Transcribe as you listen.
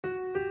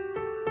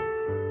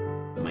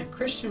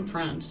Christian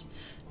friends,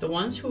 the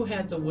ones who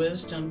had the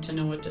wisdom to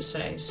know what to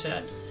say,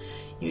 said,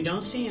 you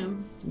don't see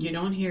him, you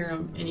don't hear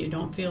him, and you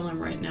don't feel him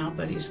right now,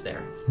 but he's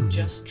there. Mm-hmm.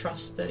 Just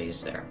trust that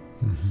he's there.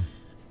 Mm-hmm.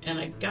 And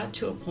I got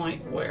to a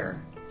point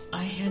where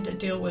I had to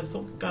deal with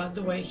God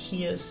the way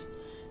he is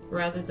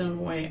rather than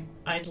the way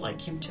I'd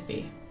like him to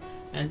be.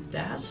 And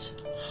that's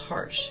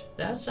harsh.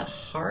 That's a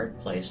hard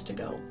place to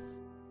go.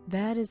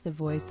 That is the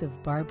voice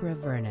of Barbara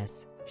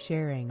Verness,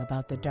 sharing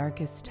about the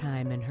darkest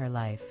time in her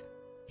life,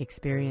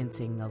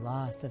 experiencing the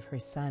loss of her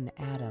son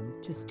Adam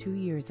just 2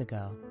 years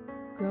ago.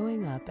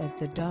 Growing up as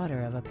the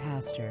daughter of a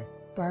pastor,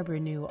 Barbara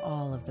knew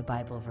all of the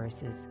Bible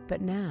verses,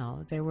 but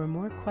now there were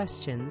more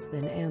questions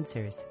than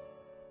answers.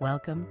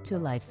 Welcome to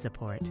Life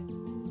Support.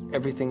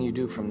 Everything you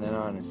do from then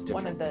on is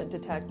different. One of the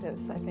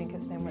detectives, I think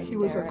his name was He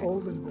was Derek. a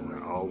golden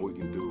boy. All we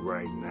can do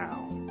right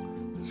now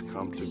is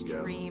come together.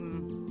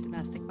 Extreme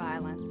domestic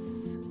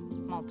violence,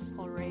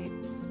 multiple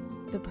rapes.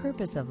 The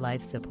purpose of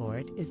Life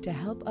Support is to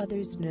help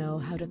others know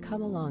how to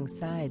come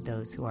alongside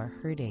those who are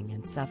hurting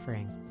and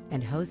suffering,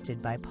 and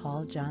hosted by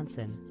Paul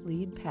Johnson,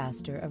 lead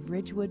pastor of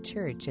Ridgewood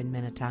Church in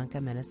Minnetonka,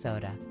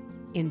 Minnesota.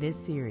 In this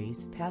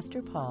series,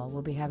 Pastor Paul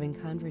will be having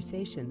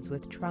conversations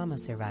with trauma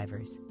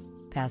survivors.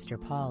 Pastor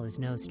Paul is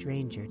no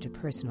stranger to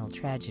personal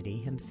tragedy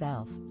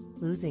himself,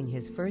 losing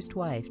his first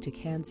wife to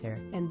cancer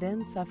and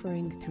then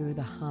suffering through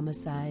the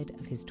homicide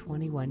of his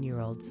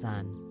 21-year-old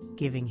son,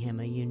 giving him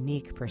a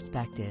unique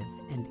perspective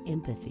and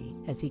empathy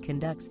as he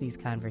conducts these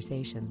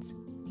conversations.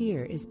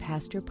 Here is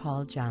Pastor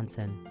Paul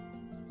Johnson.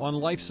 On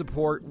Life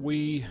Support,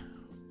 we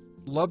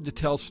love to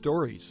tell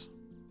stories,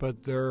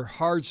 but they're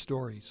hard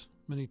stories.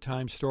 Many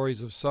times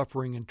stories of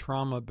suffering and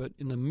trauma, but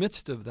in the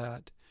midst of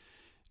that,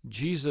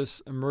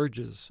 Jesus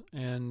emerges,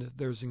 and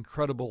there's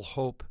incredible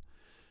hope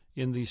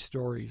in these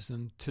stories.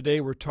 And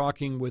today we're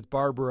talking with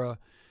Barbara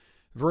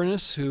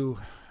Verness, who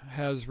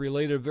has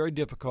related a very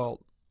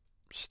difficult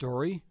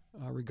story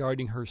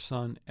regarding her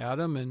son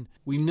Adam. And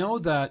we know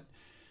that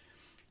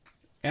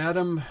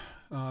Adam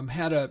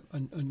had a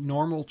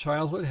normal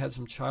childhood, had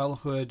some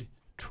childhood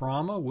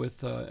trauma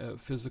with a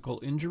physical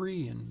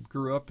injury, and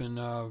grew up in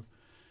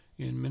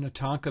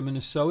Minnetonka,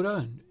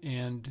 Minnesota,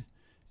 and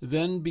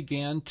then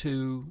began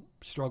to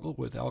struggle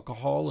with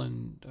alcohol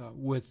and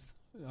with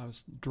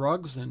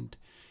drugs, and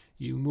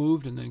you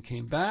moved and then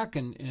came back.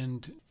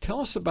 And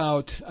tell us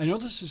about, I know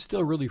this is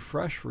still really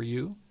fresh for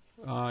you.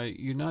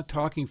 You're not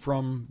talking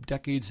from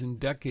decades and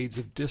decades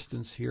of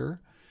distance here,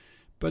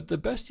 but the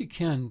best you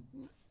can,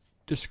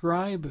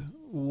 describe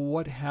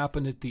what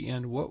happened at the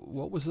end.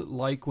 What was it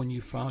like when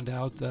you found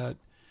out that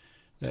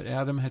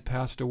Adam had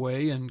passed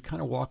away, and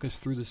kind of walk us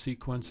through the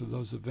sequence of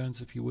those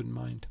events, if you wouldn't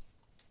mind.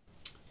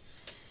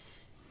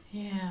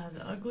 Yeah,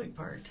 the ugly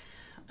part.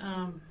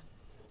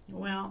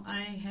 Well,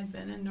 I had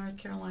been in North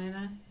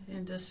Carolina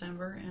in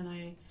December, and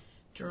I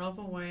drove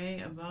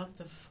away about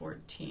the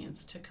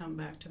 14th to come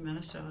back to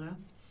Minnesota.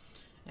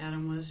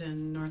 Adam was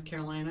in North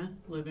Carolina,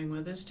 living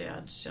with his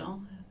dad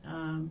still.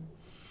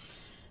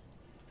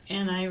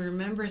 And I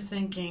remember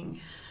thinking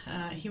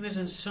he was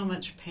in so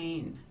much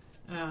pain.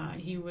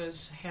 He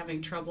was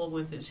having trouble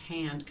with his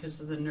hand because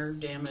of the nerve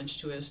damage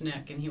to his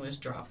neck, and he was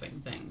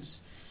dropping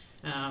things.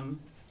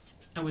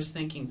 I was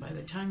thinking, by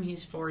the time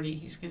he's 40,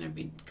 he's going to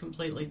be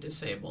completely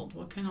disabled.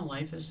 What kind of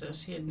life is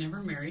this? He had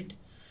never married.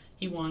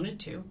 He wanted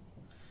to.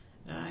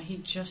 He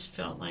just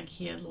felt like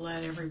he had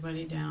let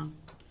everybody down.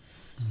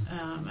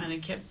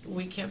 And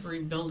we kept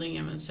rebuilding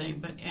him and saying,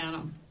 but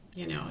Adam,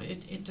 you know,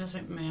 it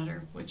doesn't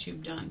matter what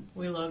you've done.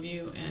 We love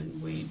you,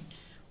 and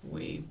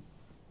we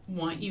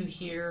want you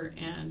here,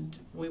 and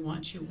we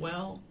want you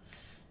well.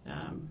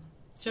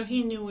 So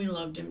he knew we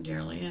loved him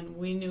dearly, and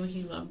we knew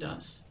he loved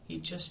us. He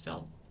just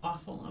felt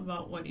awful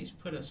about what he's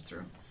put us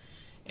through.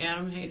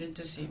 Adam hated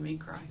to see me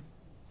cry.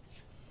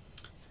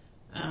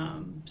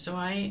 So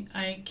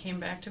I came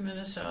back to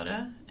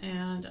Minnesota,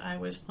 and I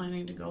was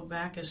planning to go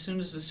back as soon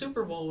as the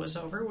Super Bowl was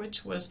over,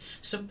 which was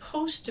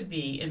supposed to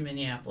be in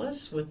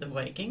Minneapolis with the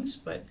Vikings,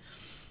 but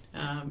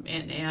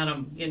and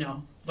Adam, you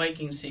know,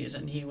 Viking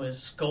season, he was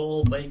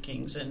Skol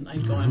Vikings, and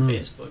I'd go on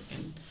Facebook,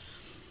 and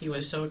he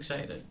was so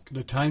excited.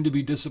 The time to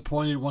be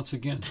disappointed once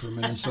again for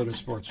Minnesota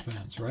sports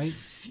fans, right?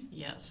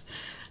 Yes.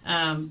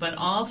 But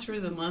all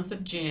through the month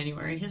of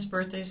January, his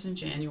birthday's in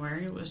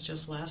January, it was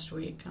just last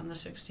week on the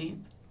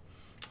 16th,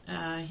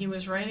 he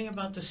was writing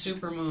about the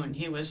supermoon.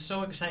 He was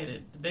so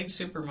excited. The big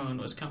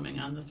supermoon was coming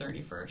on the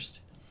 31st.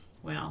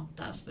 Well,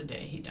 that's the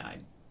day he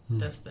died.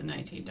 That's the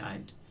night he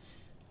died.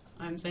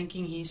 I'm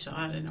thinking he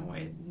saw it in a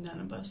way none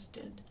of us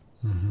did.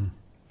 Mm-hmm.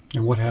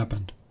 And what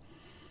happened?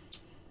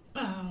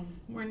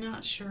 We're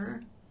not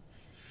sure.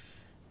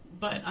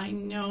 But I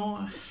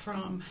know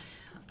from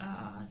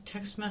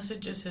text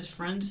messages his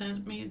friend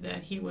sent me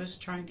that he was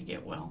trying to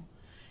get well.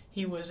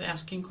 He was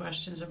asking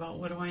questions about,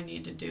 what do I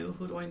need to do?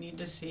 Who do I need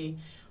to see?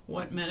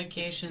 What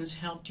medications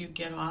helped you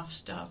get off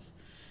stuff?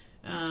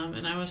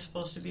 And I was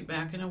supposed to be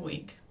back in a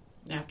week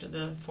after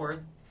the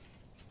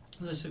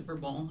Super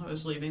Bowl. I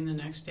was leaving the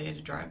next day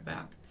to drive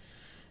back.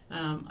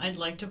 I'd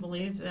like to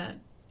believe that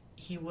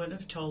he would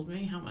have told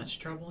me how much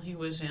trouble he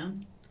was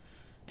in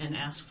and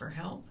ask for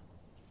help.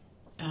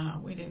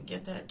 We didn't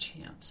get that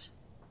chance.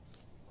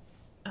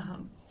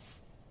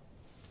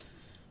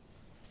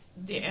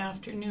 The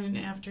afternoon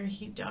after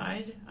he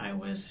died, I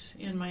was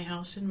in my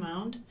house in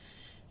Mound,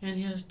 and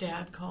his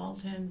dad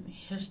called, and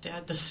his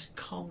dad doesn't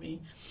call me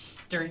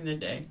during the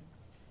day.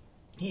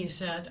 He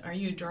said, "Are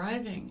you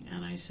driving?"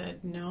 And I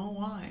said, "No,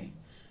 why?"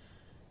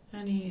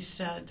 And he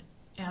said,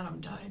 "Adam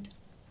died."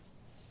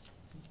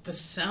 The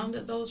sound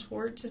of those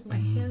words in my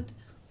head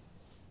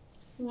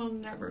will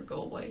never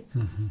go away.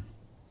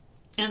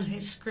 And I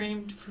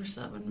screamed for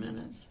 7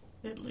 minutes,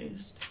 at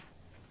least.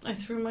 I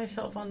threw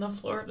myself on the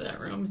floor of that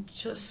room and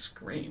just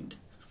screamed.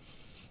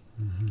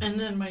 And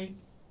then my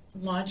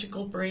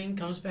logical brain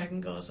comes back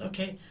and goes,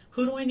 okay,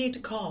 who do I need to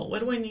call? What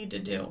do I need to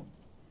do?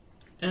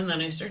 And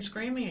then I start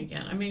screaming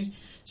again. I mean,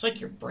 it's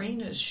like your brain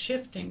is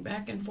shifting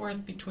back and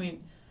forth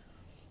between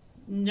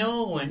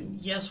no and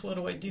yes, what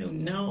do I do?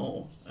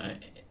 No.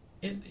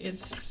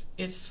 It's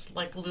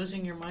like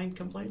losing your mind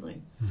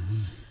completely.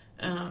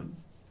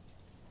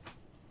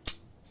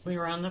 We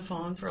were on the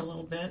phone for a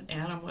little bit.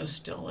 Adam was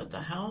still at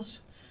the house.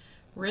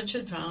 Rich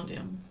had found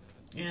him,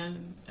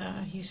 and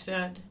he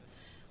said,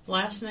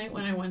 "Last night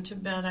when I went to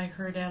bed, I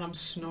heard Adam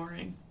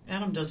snoring."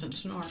 Adam doesn't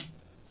snore.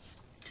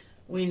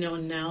 We know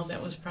now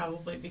that was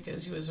probably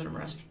because he was in a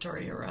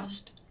respiratory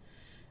arrest.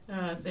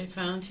 They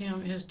found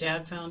him, his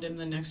dad found him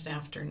the next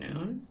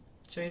afternoon,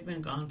 so he'd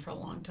been gone for a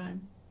long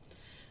time.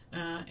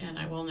 And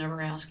I will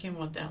never ask him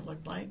what that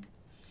looked like.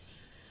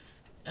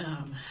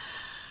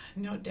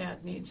 No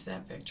dad needs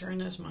that picture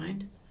in his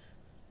mind.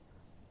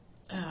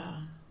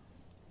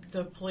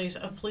 A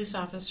police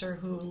officer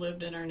who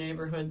lived in our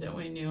neighborhood that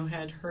we knew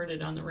had heard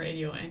it on the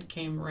radio and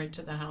came right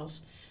to the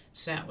house,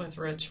 sat with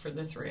Rich for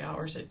the 3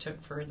 hours it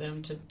took for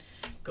them to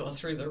go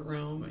through the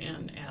room,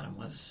 and Adam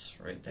was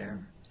right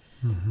there.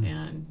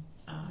 And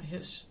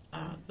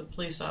the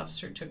police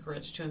officer took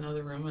Rich to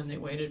another room, and they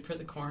waited for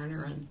the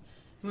coroner, and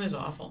it was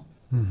awful,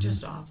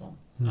 just awful.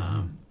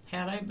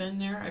 Had I been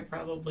there, I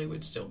probably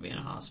would still be in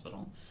a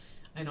hospital.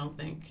 I don't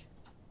think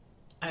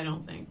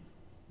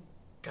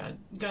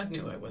God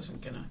knew I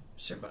wasn't going to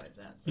survive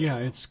that. Yeah,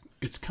 it's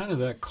kind of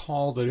that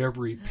call that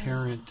every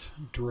parent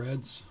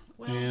dreads,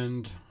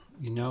 and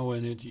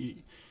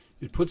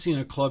it puts you in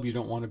a club you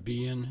don't want to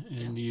be in,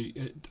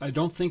 and I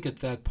don't think at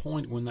that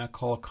point when that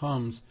call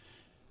comes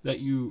that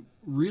you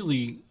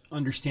really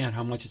understand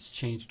how much it's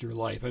changed your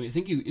life. I mean, I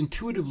think you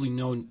intuitively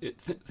know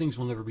things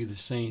will never be the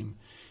same,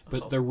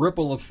 but the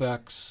ripple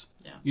effects,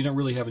 you don't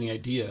really have any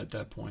idea at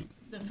that point.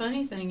 The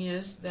funny thing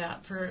is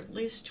that for at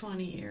least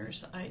 20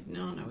 years, I'd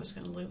known I was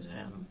going to lose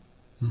Adam.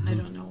 I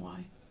don't know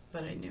why,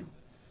 but I knew.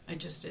 I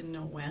just didn't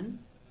know when,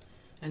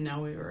 and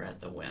now we were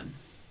at the when.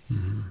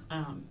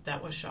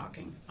 That was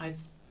shocking. I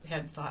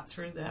had thought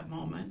through that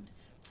moment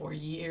for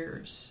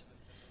years.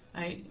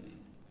 I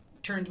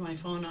turned my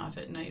phone off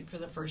at night for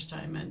the first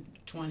time in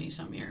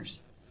 20-some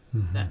years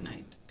that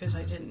night because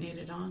I didn't need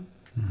it on.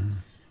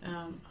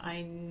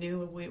 I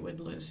knew we would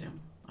lose him.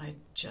 I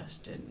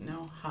just didn't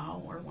know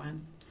how or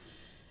when.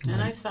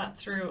 And I've thought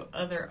through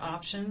other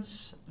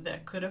options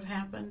that could have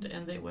happened,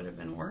 and they would have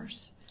been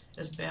worse.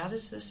 As bad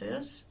as this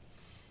is,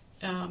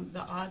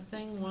 the odd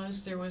thing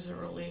was there was a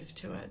relief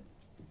to it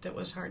that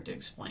was hard to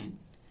explain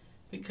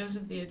because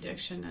of the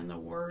addiction and the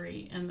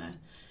worry and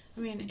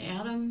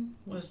Adam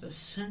was the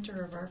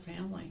center of our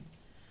family.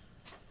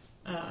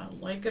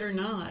 Like it or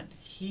not,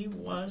 he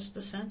was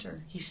the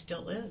center. He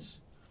still is.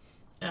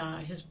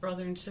 His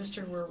brother and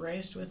sister were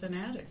raised with an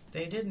addict.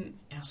 They didn't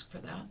ask for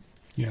that.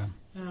 Yeah.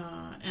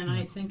 And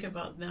I think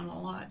about them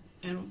a lot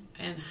and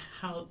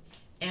how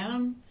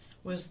Adam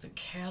was the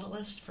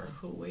catalyst for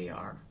who we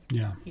are.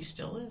 Yeah. He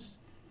still is.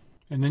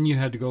 And then you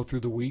had to go through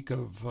the week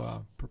of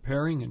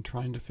preparing and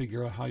trying to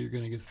figure out how you're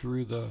going to get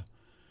through the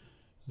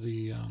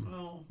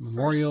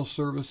memorial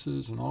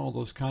services and all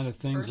those kind of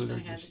things. First, I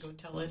had to go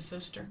tell his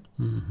sister.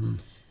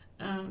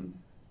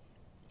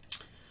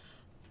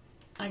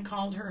 I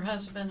called her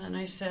husband and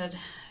I said,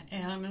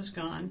 "Adam is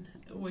gone.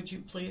 Would you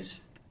please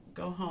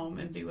go home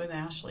and be with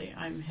Ashley?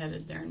 I'm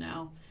headed there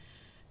now."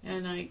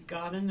 And I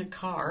got in the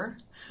car.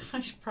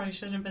 I probably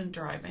should have been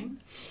driving.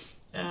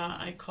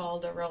 I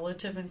called a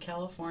relative in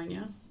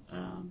California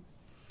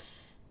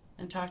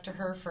and talked to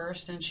her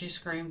first, and she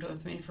screamed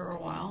with me for a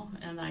while.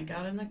 And I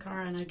got in the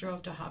car and I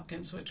drove to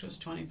Hopkins, which was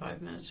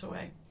 25 minutes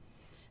away.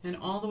 And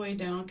all the way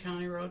down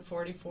County Road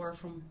 44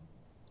 from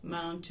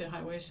Mound to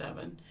Highway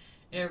 7,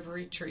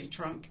 every tree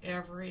trunk,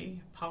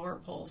 every power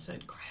pole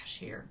said, "Crash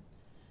here.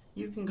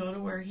 You can go to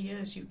where he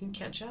is. You can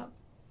catch up.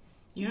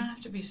 You don't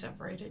have to be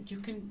separated. You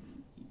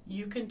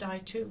can die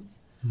too."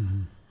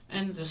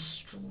 And the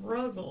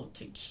struggle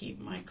to keep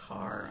my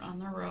car on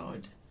the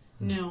road.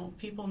 No,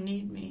 people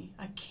need me.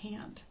 I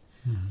can't.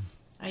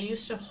 I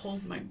used to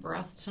hold my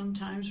breath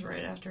sometimes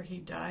right after he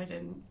died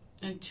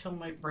until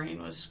my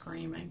brain was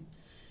screaming.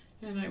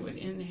 And I would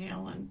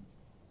inhale, and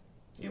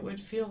it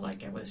would feel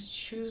like I was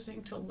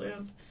choosing to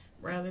live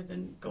rather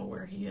than go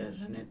where he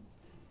is. And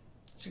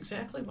it's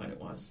exactly what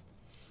it was.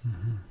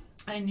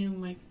 I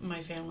knew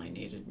my family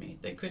needed me.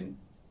 They couldn't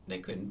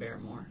bear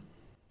more.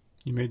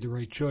 You made the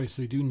right choice.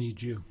 They do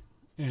need you.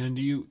 And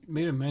you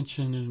made a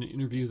mention in an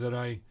interview that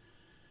I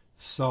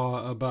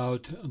saw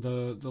about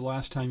the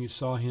last time you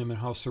saw him and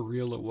how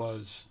surreal it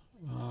was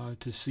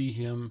to see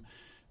him.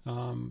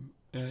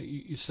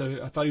 You said,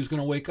 I thought he was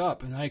going to wake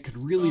up, and I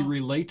could really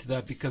relate to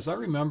that because I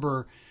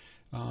remember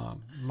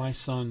my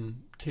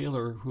son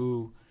Taylor,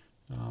 who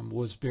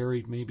was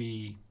buried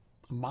maybe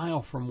a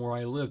mile from where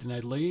I lived, and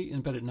I'd lay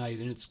in bed at night,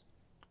 and it's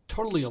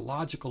totally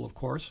illogical, of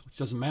course, which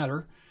doesn't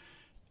matter,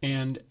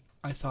 and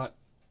I thought,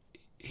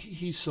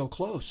 he's so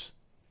close,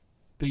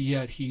 but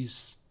yet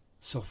he's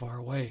so far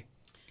away,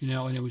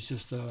 and it was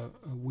just a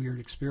weird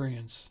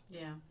experience.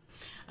 Yeah.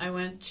 I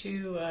went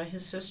to,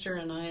 his sister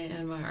and I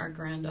and our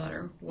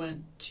granddaughter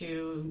went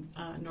to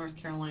North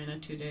Carolina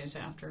 2 days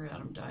after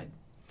Adam died.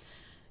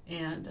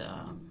 And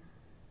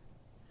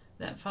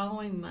that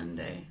following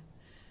Monday,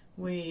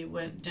 we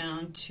went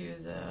down to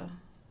the,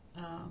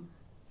 I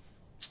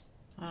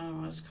don't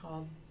know what it's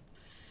called,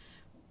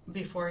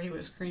 before he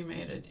was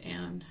cremated,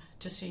 and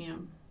to see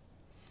him.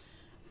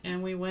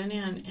 And we went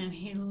in, and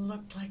he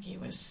looked like he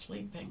was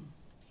sleeping.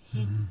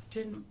 He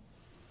didn't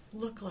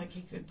look like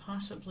he could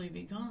possibly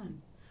be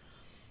gone.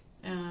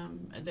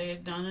 They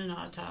had done an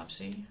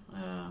autopsy.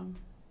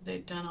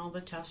 They'd done all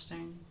the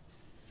testing.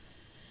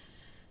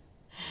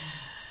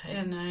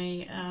 And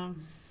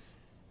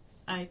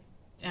I,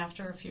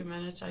 after a few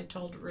minutes, I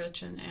told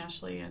Rich and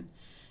Ashley and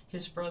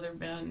his brother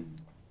Ben,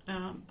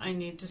 I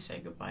need to say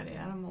goodbye to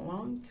Adam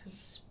alone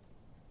because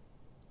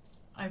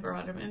I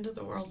brought him into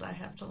the world. I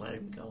have to let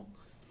him go.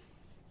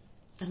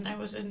 And I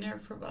was in there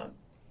for about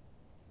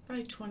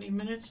probably 20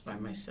 minutes by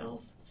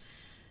myself.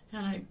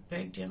 And I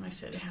begged him. I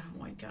said, Adam,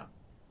 wake up.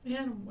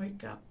 Adam,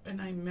 wake up.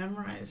 And I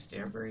memorized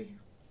every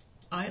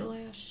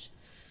eyelash,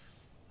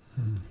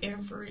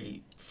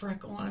 every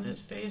freckle on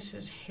his face.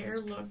 His hair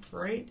looked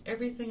right.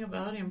 Everything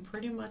about him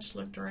pretty much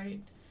looked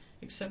right,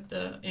 except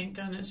the ink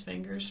on his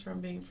fingers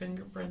from being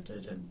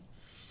fingerprinted.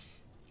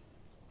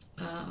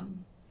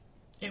 And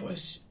it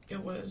was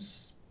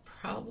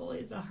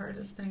probably the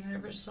hardest thing I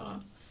ever saw.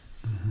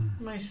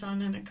 My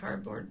son in a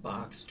cardboard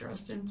box,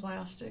 dressed in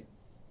plastic.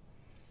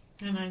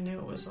 And I knew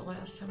it was the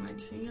last time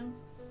I'd see him.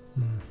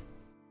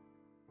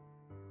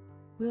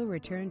 We'll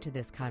return to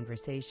this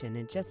conversation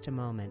in just a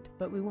moment,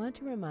 but we want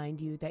to remind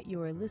you that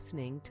you are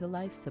listening to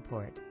Life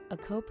Support, a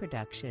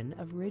co-production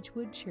of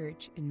Ridgewood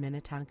Church in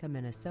Minnetonka,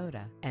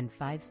 Minnesota, and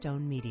Five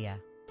Stone Media.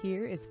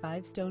 Here is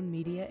Five Stone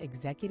Media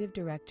Executive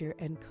Director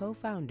and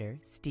co-founder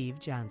Steve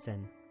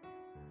Johnson.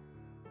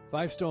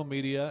 Five Stone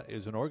Media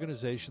is an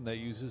organization that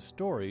uses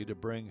story to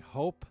bring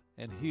hope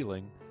and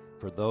healing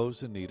for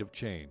those in need of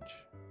change.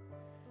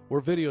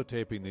 We're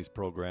videotaping these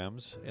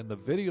programs, and the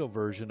video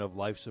version of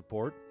Life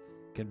Support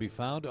can be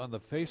found on the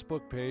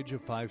Facebook page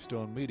of Five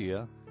Stone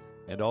Media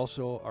and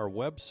also our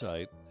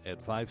website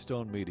at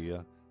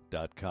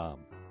fivestonemedia.com.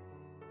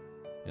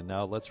 And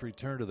now let's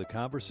return to the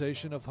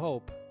conversation of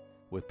hope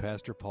with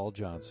Pastor Paul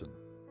Johnson.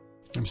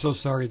 I'm so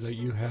sorry that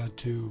you had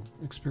to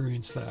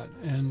experience that.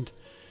 And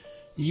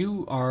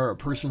you are a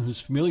person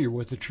who's familiar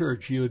with the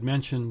church. You had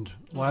mentioned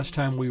last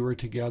time we were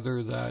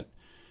together that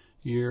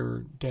your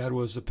dad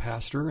was a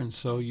pastor, and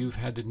so you've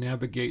had to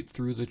navigate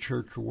through the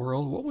church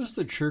world. What was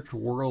the church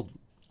world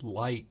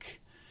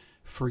like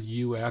for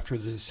you after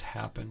this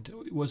happened?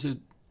 Was it,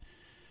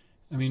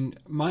 I mean,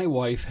 my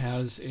wife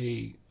has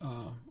a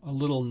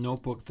little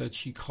notebook that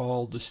she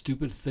called the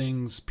Stupid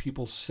Things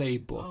People Say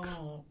book.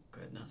 Oh,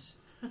 goodness.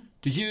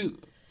 Did you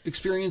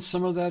experience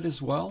some of that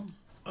as well?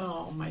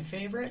 Oh, my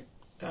favorite?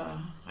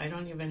 I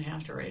don't even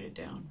have to write it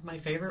down. My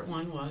favorite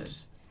one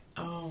was,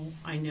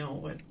 I know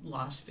what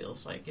loss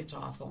feels like. It's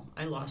awful.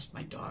 I lost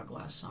my dog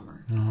last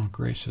summer. Oh,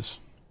 gracious.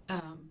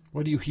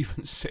 What do you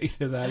even say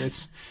to that?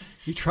 It's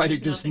you try to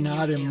just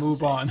nod and move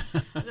say. on.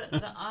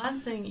 The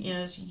odd thing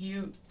is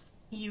you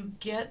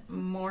get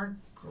more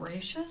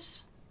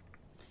gracious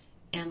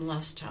and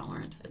less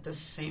tolerant at the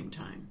same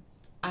time.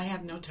 I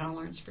have no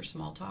tolerance for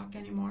small talk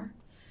anymore.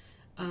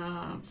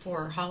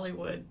 For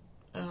Hollywood,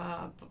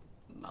 a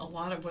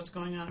lot of what's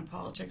going on in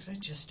politics, I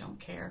just don't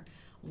care.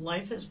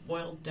 Life has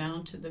boiled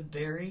down to the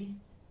very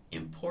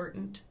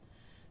important,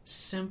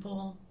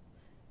 simple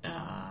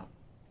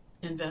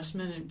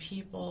investment in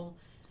people.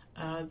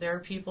 There are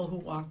people who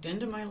walked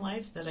into my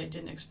life that I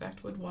didn't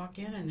expect would walk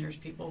in, and there's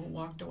people who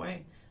walked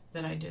away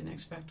that I didn't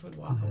expect would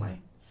walk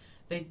away.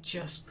 They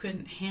just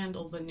couldn't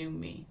handle the new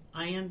me.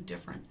 I am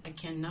different. I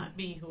cannot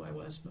be who I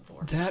was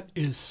before. That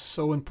is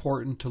so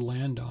important to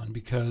land on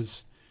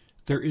because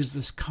there is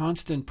this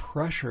constant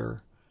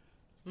pressure.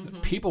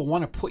 People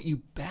want to put you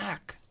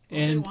back.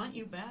 Well, and they want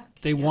you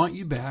back. They want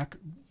you back,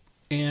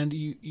 and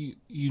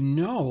you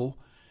know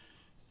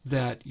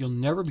that you'll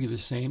never be the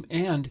same.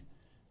 And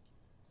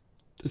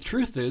the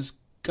truth is,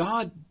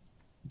 God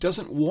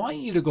doesn't want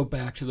you to go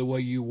back to the way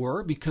you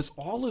were because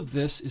all of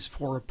this is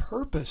for a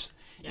purpose.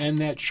 Yeah.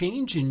 And that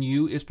change in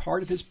you is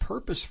part of His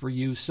purpose for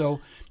you. So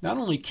not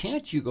only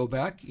can't you go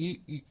back, you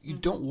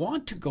don't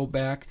want to go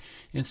back.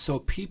 And so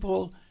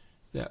people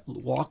that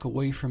walk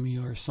away from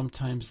you are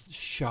sometimes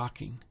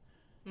shocking.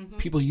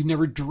 people you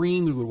never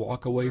dreamed would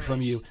walk away from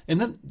Right. you.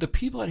 And then the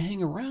people that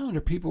hang around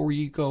are people where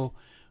you go,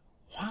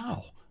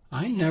 wow,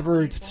 I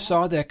never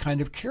saw that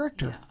kind of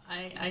character.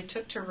 Yeah, I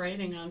took to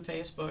writing on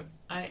Facebook.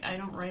 I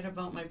don't write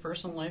about my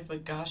personal life,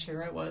 but gosh,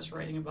 here I was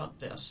writing about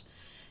this.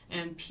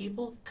 And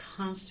people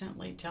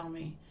constantly tell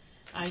me,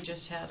 I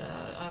just had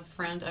a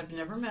friend, I've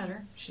never met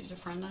her. She's a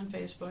friend on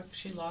Facebook.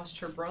 She lost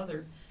her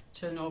brother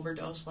to an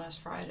overdose last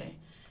Friday.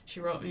 She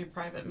wrote me a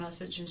private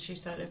message and she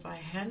said, if I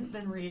hadn't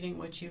been reading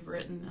what you've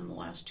written in the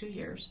last 2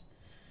 years,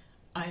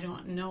 I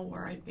don't know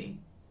where I'd be.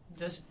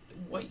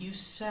 What you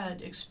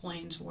said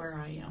explains where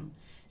I am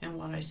and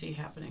what I see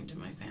happening to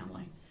my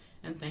family.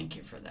 And thank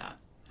you for that.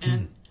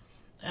 And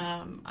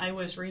I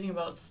was reading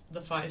about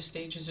the 5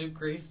 stages of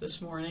grief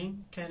this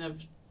morning, kind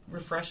of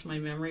refresh my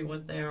memory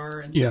what they are.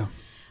 And Yeah.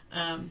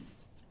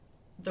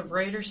 the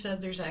writer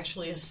said there's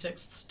actually a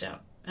 6th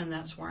step, and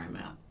that's where I'm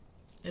at.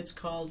 It's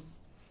called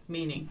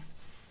meaning.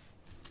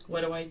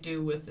 What do I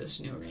do with this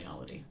new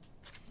reality?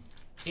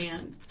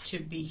 And to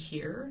be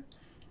here,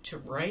 to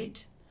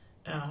write,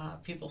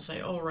 people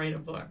say, oh, write a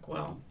book.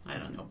 Well, I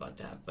don't know about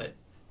that, but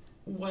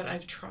what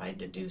I've tried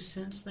to do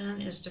since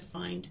then is to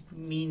find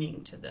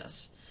meaning to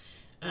this.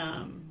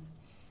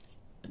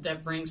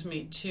 That brings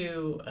me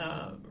to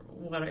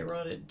what I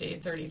wrote at day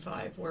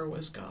 35, where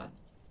was God?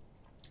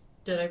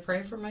 Did I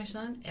pray for my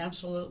son?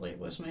 Absolutely.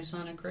 Was my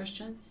son a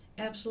Christian?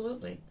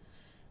 Absolutely.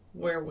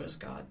 Where was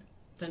God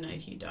the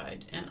night he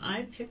died? And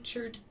I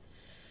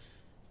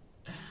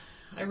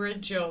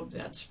read Job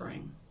that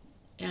spring,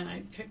 and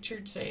I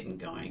pictured Satan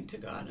going to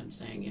God and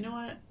saying, you know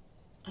what?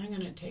 I'm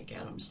going to take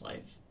Adam's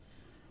life.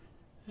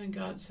 And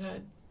God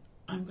said,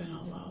 I'm going to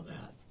allow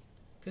that.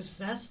 Because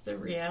that's the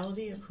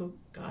reality of who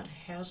God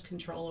has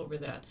control over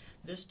that.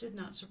 This did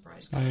not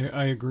surprise God.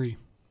 I agree.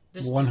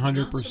 This 100%. did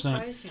not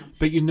surprise him.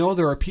 But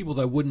there are people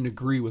that wouldn't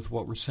agree with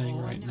what we're saying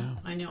right now.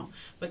 I know.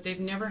 But they've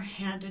never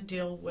had to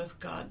deal with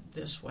God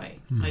this way.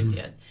 Mm-hmm. I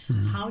did.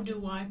 Mm-hmm. How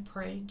do I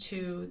pray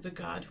to the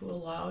God who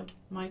allowed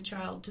my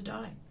child to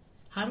die?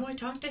 How do I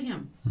talk to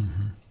him?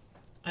 Mm-hmm.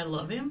 I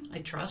love him. I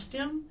trust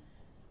him.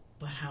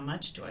 But how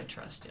much do I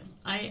trust him?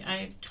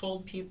 I've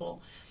told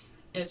people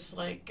it's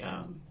like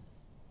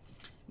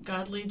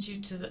God leads you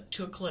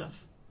to a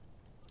cliff.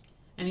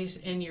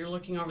 And you're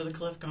looking over the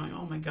cliff going,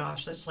 oh my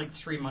gosh, that's like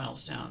 3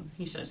 miles down.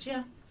 He says,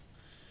 yeah.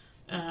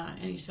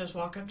 And he says,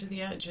 walk up to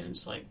the edge. And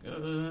it's like,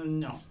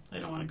 no, I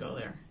don't want to go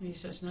there. And he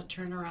says, now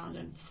turn around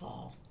and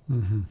fall.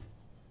 Mm-hmm.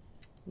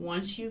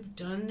 Once you've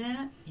done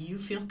that, you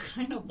feel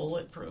kind of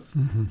bulletproof.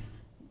 Mm-hmm.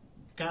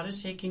 God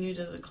has taken you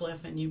to the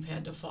cliff and you've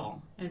had to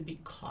fall and be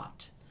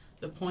caught.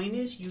 The point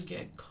is you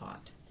get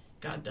caught.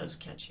 God does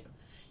catch you.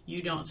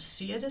 You don't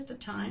see it at the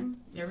time.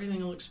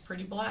 Everything looks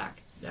pretty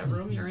black. That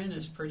room you're in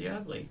is pretty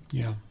ugly.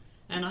 Yeah.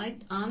 And I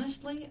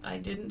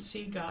didn't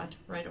see God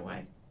right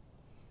away.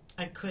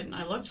 I couldn't.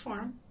 I looked for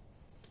him,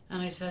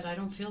 and I said, I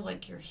don't feel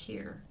like you're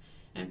here.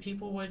 And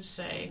people would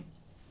say,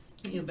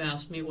 you've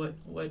asked me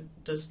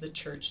what does the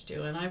church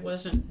do? And I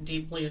wasn't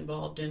deeply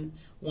involved in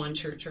one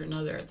church or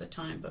another at the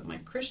time, but my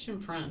Christian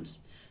friends,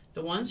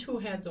 the ones who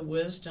had the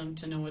wisdom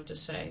to know what to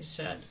say,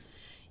 said,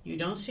 you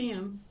don't see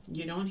him,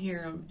 you don't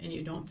hear him, and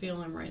you don't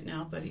feel him right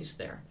now, but he's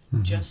there.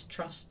 Mm-hmm. Just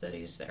trust that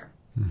he's there.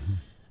 Mm-hmm.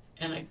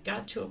 And I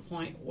got to a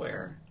point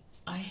where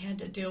I had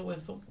to deal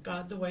with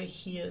God the way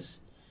he is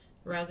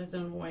rather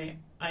than the way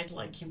I'd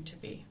like him to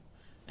be.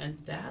 And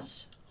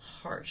that's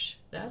harsh.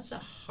 That's a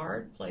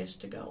hard place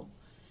to go.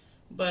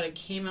 But it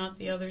came out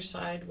the other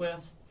side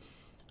with,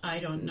 I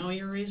don't know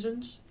your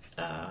reasons.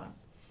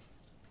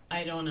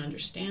 I don't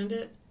understand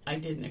it. I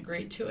didn't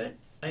agree to it.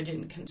 I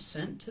didn't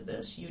consent to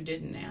this. You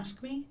didn't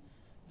ask me,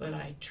 but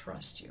I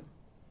trust you.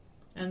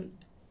 And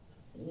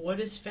what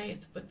is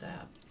faith but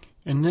that?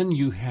 And then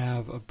you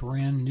have a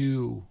brand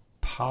new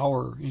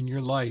power in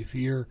your life.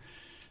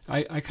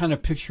 I kind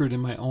of picture it in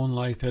my own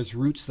life as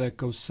roots that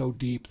go so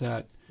deep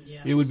that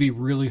Yes. it would be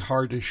really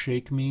hard to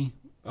shake me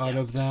out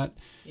of that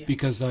Yeah.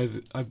 because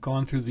I've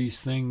gone through these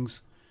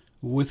things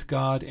with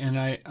God. And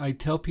I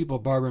tell people,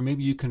 Barbara,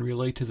 maybe you can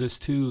relate to this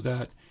too,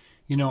 that,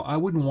 I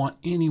wouldn't want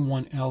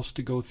anyone else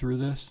to go through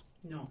this.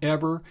 No.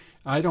 Ever.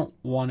 I don't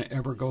want to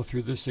ever go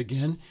through this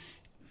again.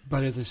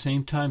 But at the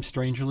same time,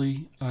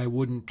 strangely, I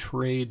wouldn't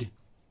trade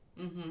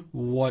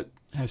what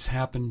has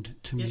happened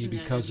to me Isn't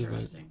because that of it.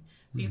 interesting?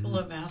 People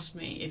have asked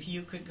me, if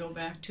you could go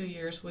back 2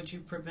 years, would you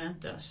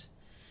prevent this?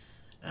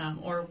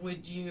 Or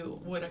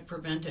would I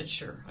prevent it?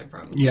 Sure, I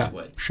probably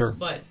would. Sure.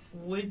 But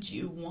would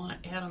you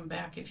want Adam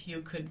back if you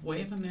could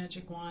wave a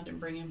magic wand and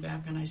bring him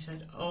back? And I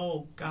said,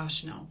 oh,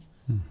 gosh, no.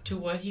 To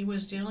what he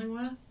was dealing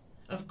with?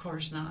 Of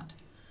course not.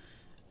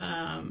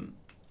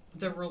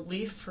 The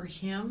relief for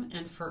him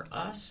and for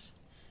us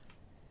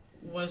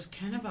was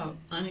kind of an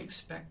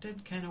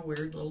unexpected, kind of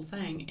weird little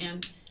thing.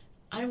 And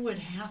I would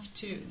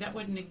that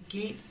would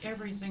negate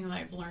everything that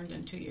I've learned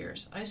in 2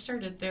 years. I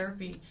started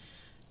therapy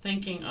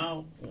thinking,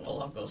 oh,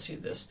 well, I'll go see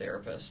this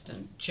therapist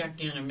and check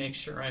in and make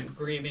sure I'm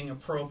grieving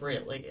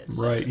appropriately. Et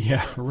cetera, Right, et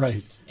yeah, cetera.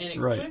 right. And it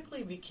right.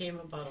 quickly became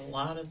about a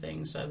lot of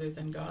things other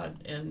than God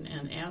and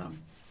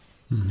Adam.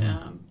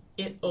 Mm-hmm.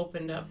 It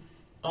opened up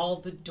all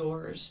the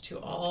doors to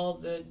all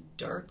the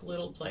dark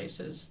little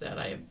places that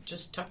I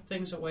just tucked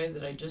things away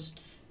that I just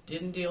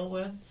didn't deal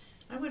with,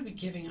 I would be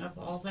giving up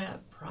all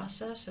that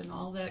process and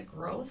all that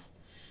growth.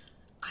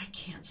 I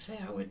can't say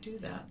I would do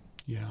that.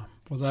 Yeah.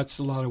 Well, that's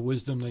a lot of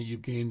wisdom that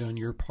you've gained on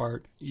your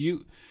part.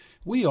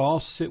 We all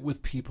sit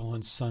with people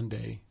on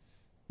Sunday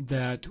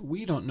that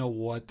we don't know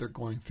what they're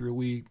going through.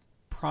 We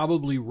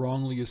probably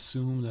wrongly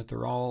assume that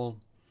they're all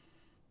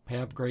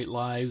have great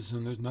lives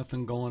and there's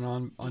nothing going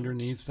on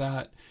underneath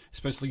that,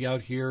 especially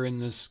out here in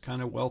this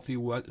kind of wealthy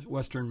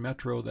western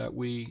metro that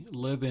we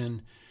live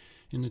in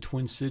the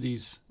Twin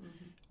Cities.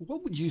 Mm-hmm.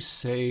 What would you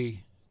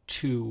say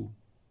to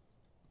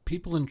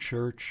people in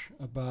church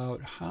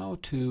about how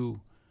to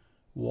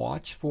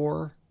watch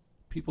for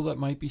people that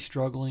might be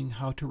struggling,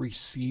 how to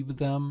receive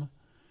them,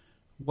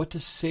 what to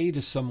say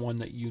to someone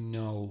that you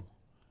know,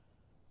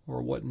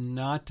 or what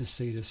not to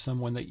say to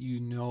someone that you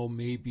know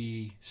may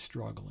be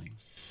struggling?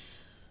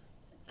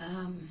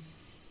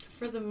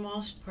 For the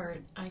most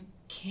part, I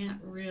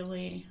can't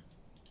really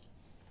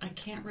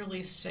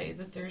say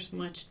that there's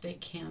much they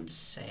can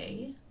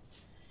say.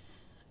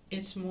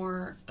 It's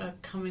more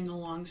coming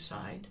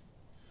alongside.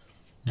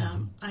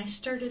 I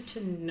started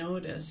to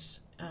notice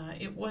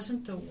it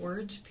wasn't the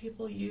words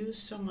people use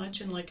so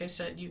much, and like I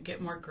said, you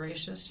get more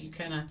gracious. You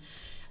kind of,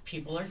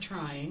 people are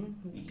trying.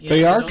 Yeah,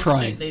 they are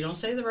trying. They don't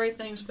say the right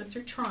things, but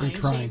they're trying.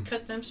 So you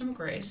cut them some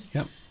grace.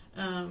 Yep.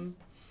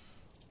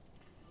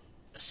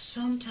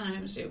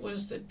 Sometimes it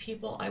was that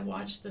I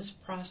watched this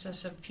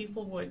process of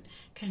people would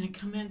kind of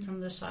come in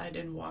from the side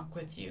and walk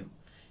with you.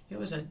 It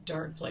was a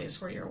dark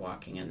place where you're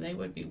walking, and they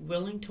would be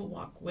willing to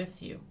walk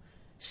with you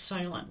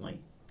silently.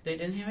 They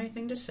didn't have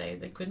anything to say.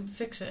 They couldn't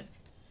fix it,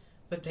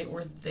 but they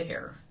were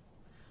there.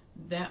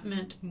 That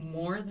meant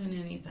more than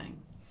anything.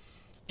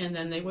 And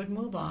then they would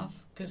move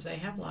off because they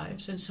have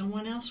lives, and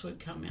someone else would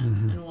come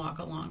in and walk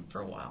along for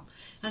a while.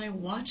 And I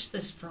watched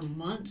this for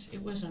months.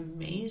 It was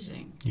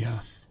amazing. Yeah.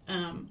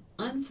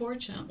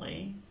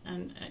 Unfortunately,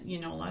 and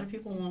a lot of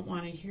people won't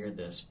want to hear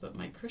this, but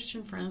my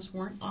Christian friends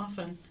weren't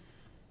often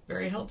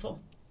very helpful.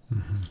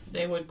 Mm-hmm.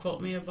 They would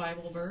quote me a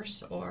Bible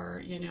verse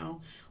or,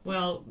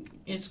 well,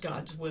 it's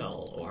God's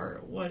will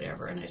or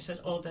whatever. And I said,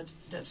 oh, that's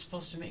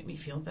supposed to make me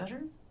feel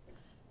better?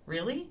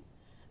 Really?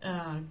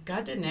 God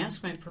didn't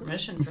ask my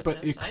permission for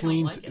this. I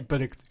don't like it.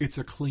 But it's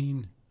a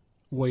clean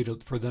way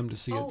for them to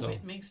see it, though. Oh,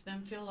 it makes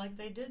them feel like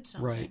they did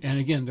something. Right. And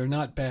again, they're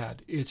not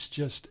bad. It's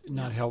just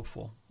not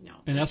helpful. No.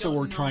 And that's what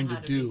we're trying to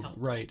do.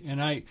 Right.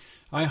 And I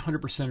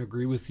 100%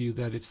 agree with you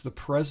that it's the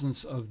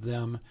presence of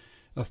them,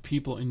 of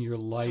people in your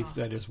life,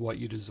 that is what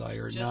you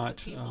desire, just not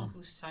the people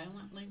who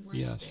silently were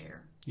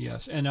there.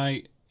 Yes. And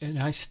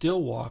I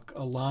still walk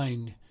a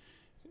line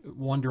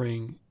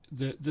wondering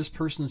that this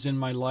person's in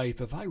my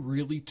life. If I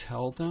really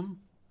tell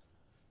them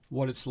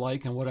what it's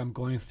like and what I'm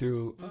going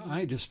through,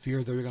 I just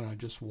fear they're going to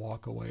just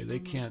walk away. They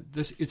can't.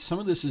 Some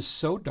of this is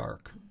so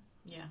dark,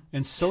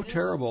 and so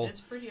terrible.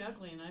 It's pretty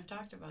ugly, and I've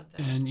talked about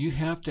that. And you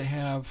have to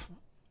have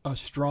a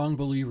strong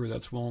believer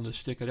that's willing to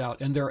stick it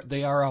out, and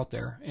they are out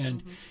there.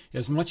 And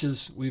as much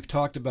as we've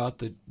talked about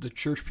the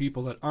church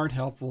people that aren't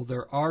helpful,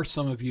 there are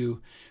some of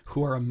you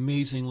who are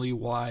amazingly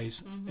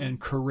wise and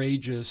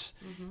courageous,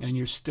 and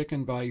you're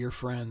sticking by your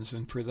friends,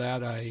 and for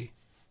that I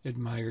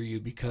admire you,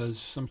 because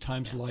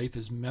sometimes life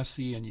is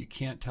messy and you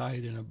can't tie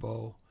it in a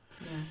bow.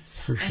 Yeah.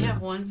 For sure. I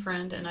have one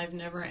friend, and I've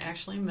never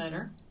actually met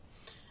her.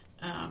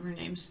 Her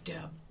name's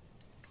Deb.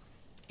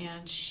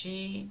 And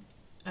she,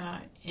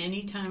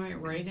 anytime I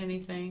write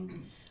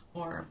anything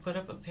or put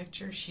up a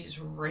picture, she's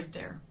right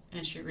there.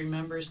 And she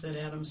remembers that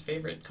Adam's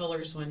favorite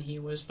colors when he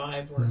was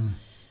 5 were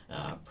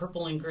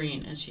purple and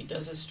green. And she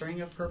does a string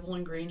of purple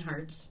and green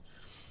hearts.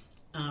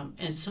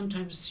 And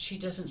sometimes she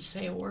doesn't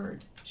say a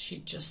word. She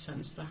just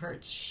sends the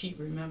hearts. She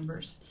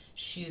remembers.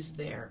 She's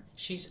there.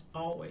 She's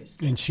always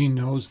there. And she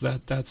knows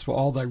that that's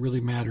all that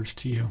really matters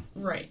to you.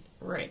 Right.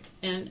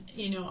 And,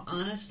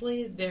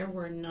 honestly, there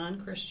were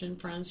non-Christian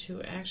friends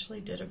who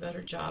actually did a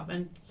better job.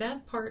 And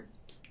that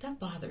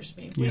bothers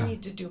me. We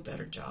need to do a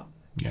better job.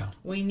 Yeah.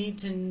 We need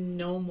to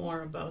know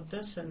more about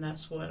this, and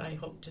that's what I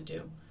hope to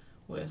do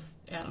with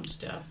Adam's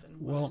death and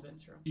what I've been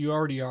through. You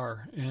already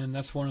are, and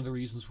that's one of the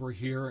reasons we're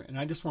here. And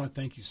I just want to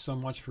thank you so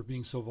much for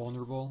being so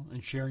vulnerable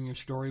and sharing your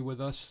story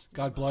with us.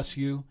 God bless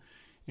you,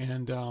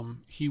 and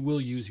He will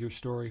use your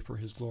story for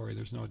His glory.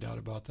 There's no doubt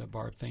about that,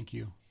 Barb. Thank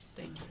you.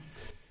 Thank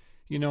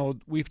you.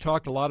 We've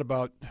talked a lot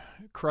about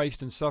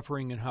Christ and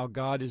suffering and how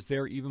God is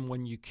there even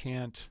when you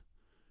can't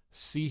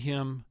see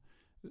Him.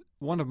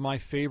 One of my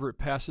favorite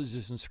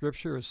passages in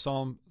Scripture is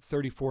Psalm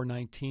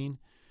 34:19.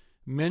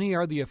 Many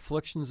are the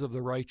afflictions of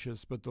the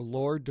righteous, but the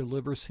Lord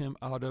delivers him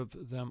out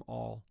of them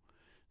all.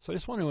 So I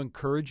just want to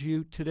encourage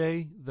you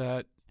today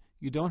that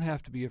you don't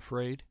have to be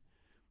afraid.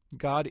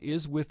 God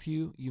is with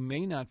you. You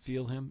may not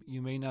feel Him.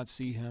 You may not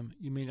see Him.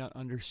 You may not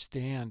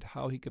understand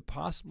how He could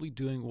possibly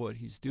do what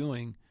He's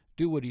doing,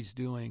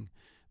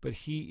 but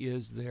He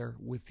is there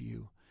with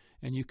you.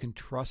 And you can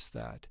trust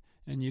that,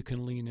 and you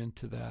can lean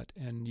into that,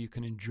 and you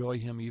can enjoy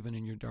Him even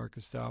in your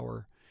darkest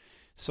hour.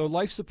 So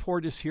Life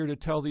Support is here to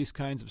tell these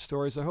kinds of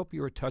stories. I hope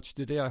you were touched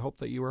today. I hope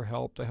that you were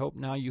helped. I hope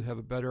now you have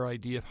a better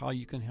idea of how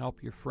you can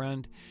help your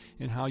friend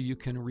and how you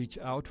can reach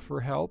out for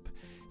help.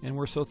 And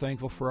we're so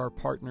thankful for our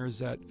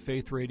partners at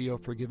Faith Radio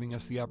for giving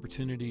us the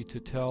opportunity to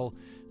tell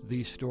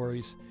these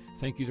stories.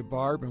 Thank you to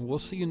Barb, and we'll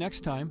see you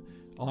next time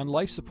on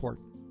Life Support.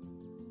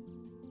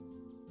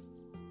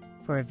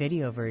 For a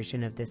video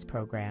version of this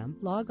program,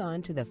 log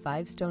on to the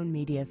Five Stone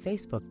Media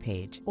Facebook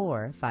page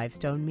or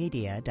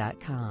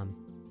fivestonemedia.com.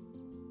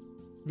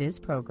 This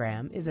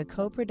program is a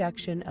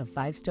co-production of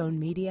Five Stone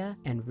Media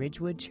and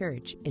Ridgewood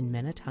Church in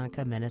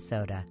Minnetonka,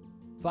 Minnesota.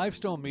 Five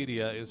Stone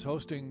Media is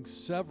hosting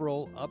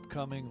several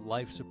upcoming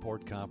life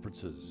support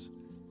conferences,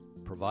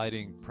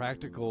 providing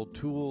practical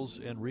tools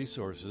and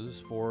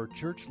resources for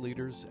church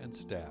leaders and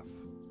staff,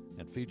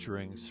 and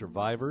featuring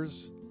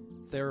survivors,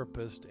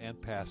 therapists,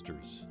 and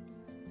pastors.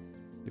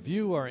 If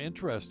you are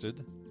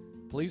interested,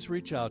 please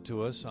reach out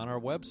to us on our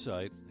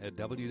website at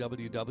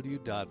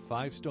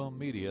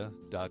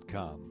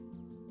www.fivestonemedia.com.